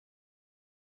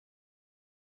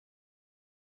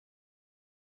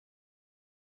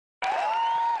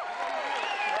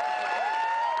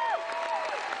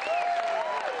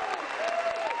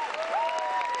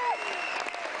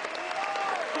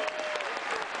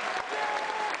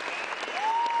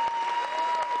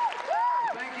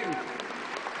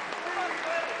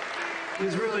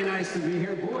It's really nice to be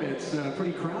here. Boy, it's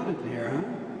pretty crowded here, huh?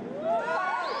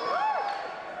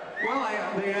 Well,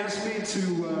 they asked me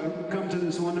to come to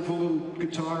this wonderful little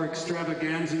guitar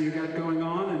extravaganza you got going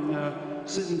on and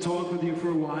sit and talk with you for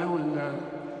a while and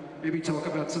maybe talk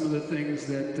about some of the things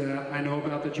that I know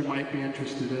about that you might be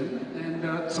interested in.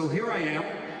 And so here I am.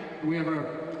 We have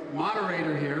a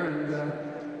moderator here, and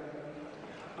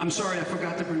I'm sorry I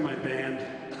forgot to bring my band.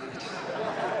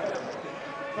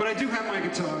 But I do have my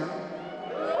guitar.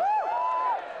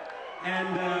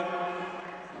 And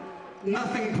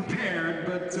nothing prepared,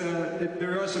 but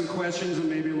there are some questions and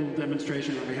maybe a little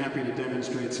demonstration. I'll be happy to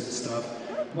demonstrate some stuff.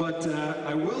 But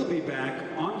I will be back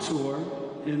on tour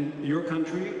in your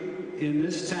country, in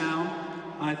this town,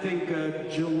 I think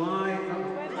July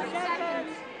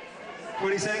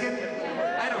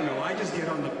 22nd? I don't know, I just get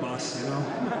on the bus, you know?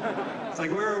 It's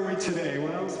like, where are we today?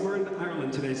 Well, we're in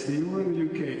Ireland today, Steve. We're in the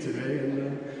UK today,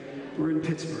 and we're in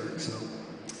Pittsburgh, so.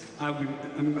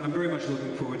 I'm very much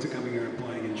looking forward to coming here and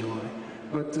playing in July.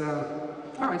 But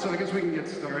all right, so I guess we can get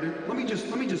started. Let me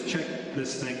just check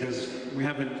this thing because we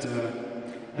haven't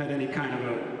had any kind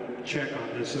of a check on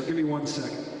this. So give me 1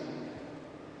 second.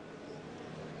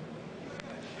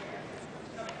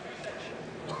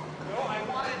 Oh, I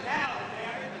want it now,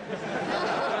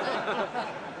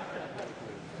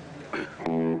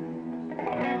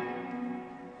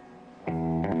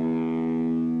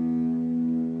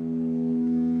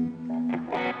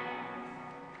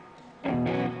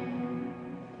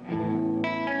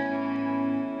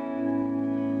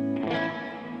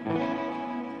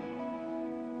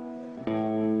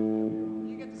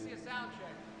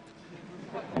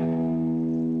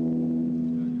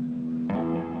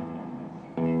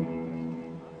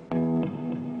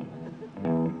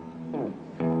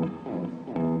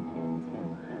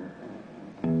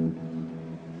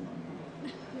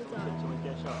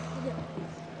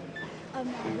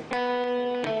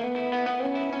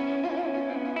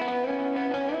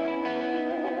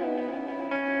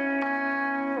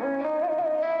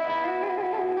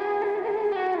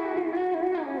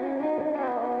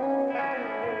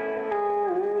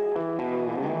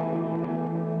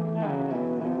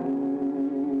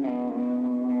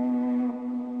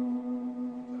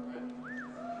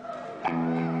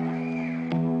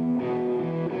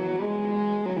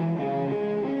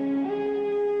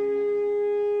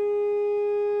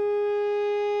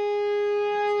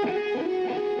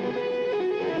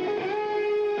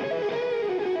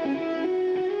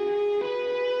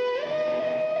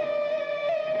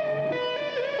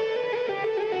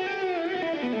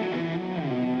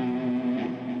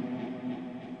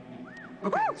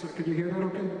 So could you hear that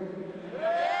okay?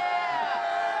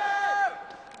 Yeah!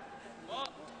 All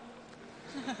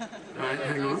right,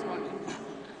 hang on.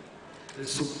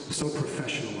 It's so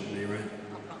professional with me, right?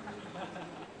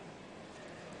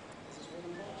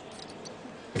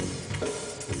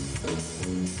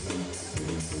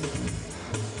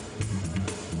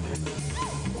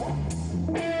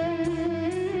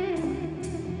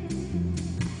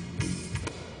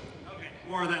 Okay,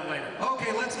 more of that later.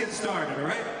 Okay, let's get started, all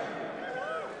right?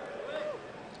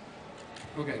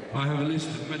 Okay. I have a list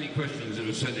of many questions that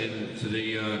were sent in to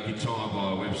the Guitar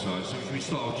Bar website, so should we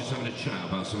start off just having a chat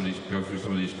about some of these, go through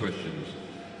some of these questions?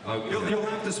 You'll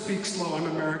have to speak slow, I'm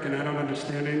American, I don't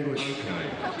understand English. Okay.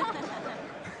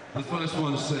 The first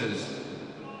one says,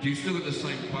 do you still get the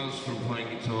same buzz from playing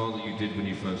guitar that you did when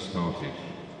you first started?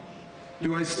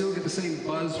 Do I still get the same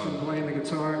buzz from playing the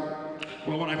guitar?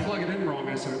 Well, when I plug it in wrong,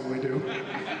 I certainly do.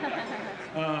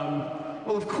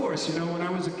 Well, of course, you know, when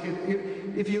I was a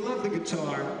kid, if you love the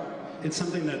guitar, it's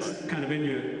something that's kind of in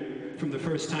you from the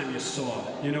first time you saw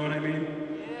it, you know what I mean?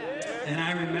 Yeah. And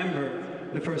I remember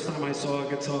the first time I saw a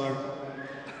guitar,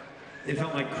 it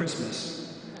felt like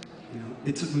Christmas. You know,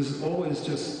 it was always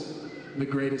just the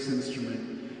greatest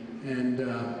instrument. And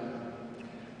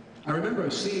I remember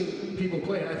seeing people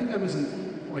play it. I think I was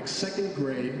in like 2nd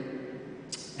grade,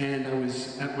 and I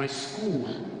was at my school,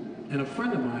 and a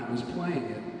friend of mine was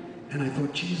playing it. And I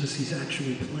thought, Jesus, he's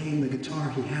actually playing the guitar.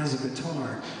 He has a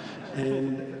guitar.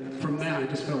 And from that, I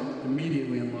just fell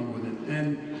immediately in love with it.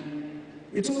 And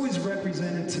it's always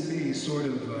represented to me sort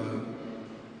of,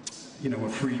 you know, a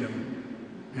freedom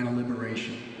and a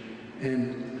liberation.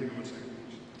 And hang on 1 second.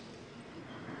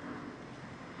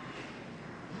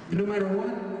 No matter what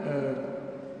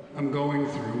I'm going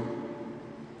through,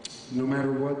 no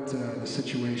matter what the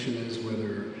situation is,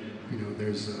 whether, you know,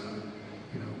 there's,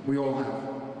 you know, we all have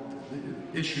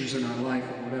issues in our life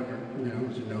or whatever, you know,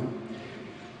 as you know,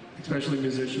 especially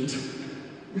musicians.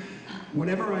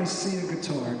 Whenever I see a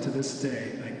guitar to this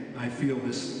day, I feel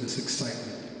this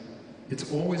excitement. It's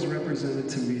always represented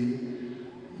to me,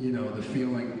 you know, the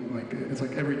feeling, like, it's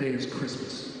like every day is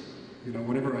Christmas. You know,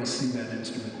 whenever I see that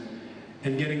instrument.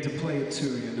 And getting to play it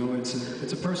too, you know, it's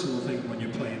a personal thing when you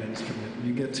play an instrument.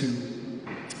 You get to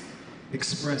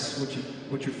express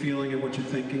what you're feeling and what you're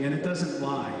thinking, and it doesn't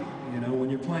lie. You know, when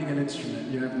you're playing an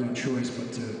instrument, you have no choice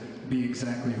but to be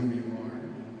exactly who you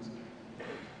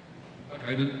are.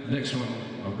 Okay, the next one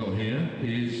I've got here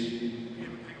is...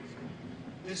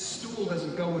 This stool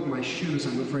doesn't go with my shoes.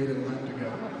 I'm afraid it'll have to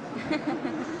go.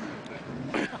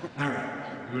 All right.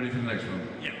 You ready for the next one?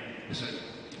 Yeah. So,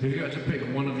 if you had to pick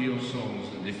one of your songs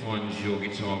that defines your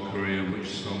guitar career, which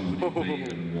song would it be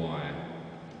and why?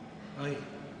 Aye.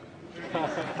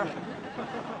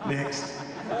 Next.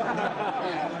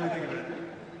 Let me think about it.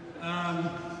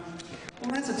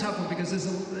 Well, that's a tough one because there's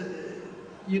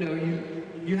you know,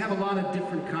 you have a lot of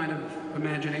different kind of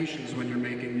imaginations when you're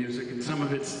making music, and some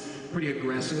of it's pretty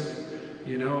aggressive.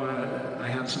 You know, I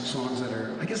have some songs that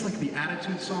are, I guess, like the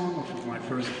Attitude song, which was my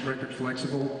first record,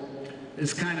 Flexible,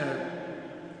 is kind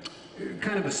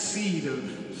of a seed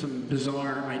of some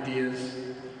bizarre ideas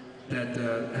that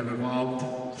have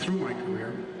evolved through my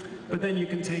career. But then you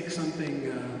can take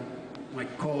something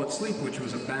like Call It Sleep, which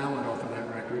was a ballad off of that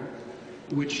record,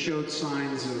 which showed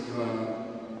signs of,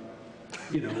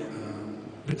 you know,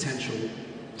 potential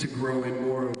to grow in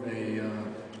more of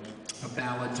a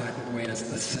ballad type of way, a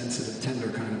sensitive, tender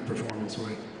kind of performance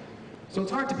way. So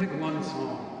it's hard to pick one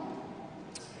song.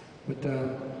 But,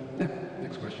 yeah,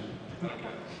 next question.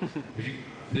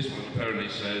 This one apparently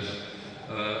says,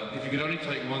 if you could only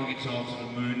take one guitar to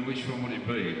the moon, which one would it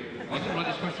be? I didn't write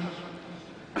these questions.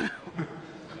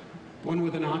 One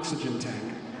with an oxygen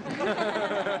tank.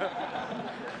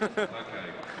 Okay.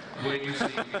 Where do you see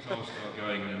guitar start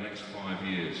going in the next 5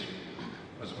 years,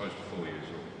 as opposed to 4 years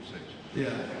or 6?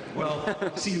 Yeah.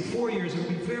 Well, see, in 4 years, it would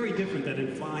be very different than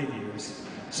in 5 years.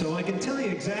 So I can tell you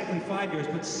exactly 5 years,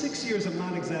 but 6 years I'm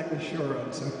not exactly sure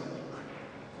of, so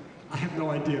I have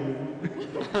no idea.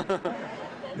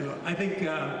 No, I think,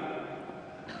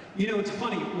 you know, it's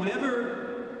funny, whenever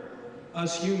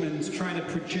us humans try to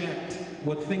project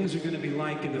what things are going to be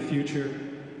like in the future,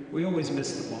 we always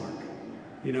miss the mark.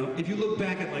 You know, if you look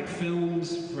back at like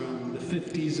films from the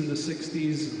 50s and the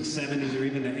 60s, the 70s, or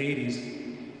even the 80s,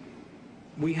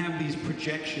 we have these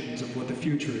projections of what the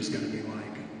future is going to be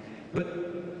like. But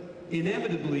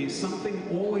inevitably, something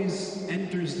always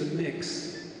enters the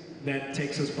mix that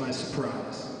takes us by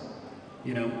surprise.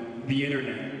 You know, the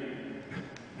internet.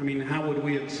 I mean, how would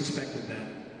we have suspected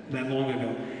that long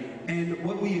ago? And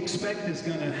what we expect is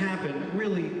going to happen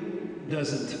really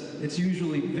doesn't. It's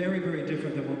usually very, very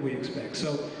different than what we expect.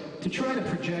 So to try to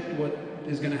project what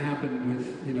is going to happen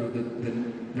with, you know, the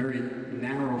very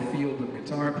narrow field of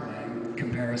guitar playing in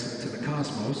comparison to the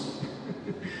cosmos,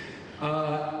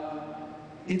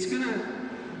 it's going to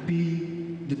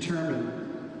be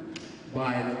determined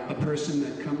by a person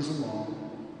that comes along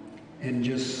and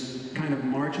just kind of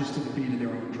marches to the beat of their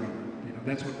own drum. You know,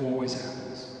 that's what always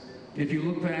happens. If you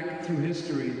look back through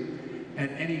history at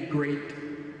any great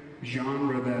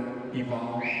genre that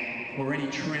evolved or any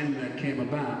trend that came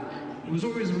about, it was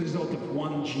always a result of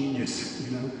one genius,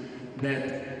 you know,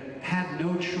 that had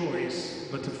no choice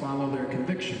but to follow their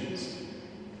convictions.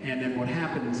 And then what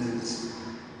happens is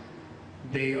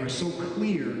they are so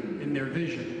clear in their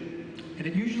vision, and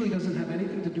it usually doesn't have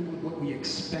anything to do with what we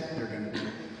expect they're going to do.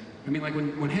 I mean, like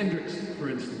when Hendrix, for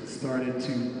instance, started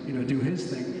to, you know, do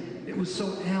his thing, it was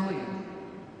so alien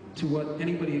to what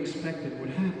anybody expected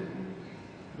would happen.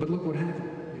 But look what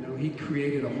happened. You know, he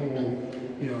created a whole,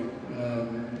 you know,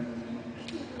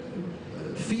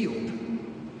 field.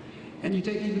 And you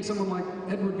take even someone like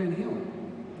Edward Van Halen.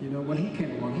 You know, when he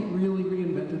came along, he really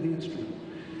reinvented the instrument.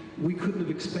 We couldn't have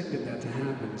expected that to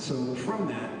happen. So from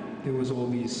that, there was all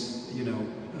these, you know,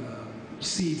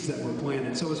 seeds that were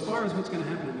planted. So as far as what's going to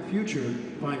happen in the future,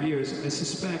 5 years, I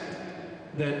suspect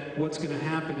that what's going to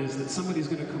happen is that somebody's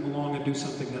going to come along and do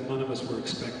something that none of us were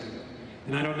expecting.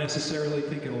 And I don't necessarily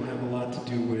think it'll have a lot to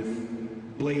do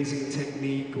with blazing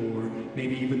technique or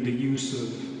maybe even the use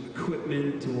of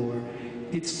equipment, or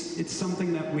it's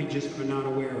something that we just are not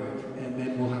aware of. And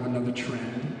then we'll have another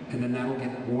trend, and then that'll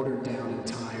get watered down and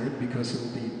tired because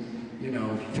it'll be, you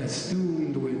know,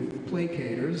 festooned with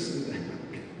placators.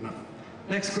 Enough.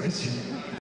 Next question.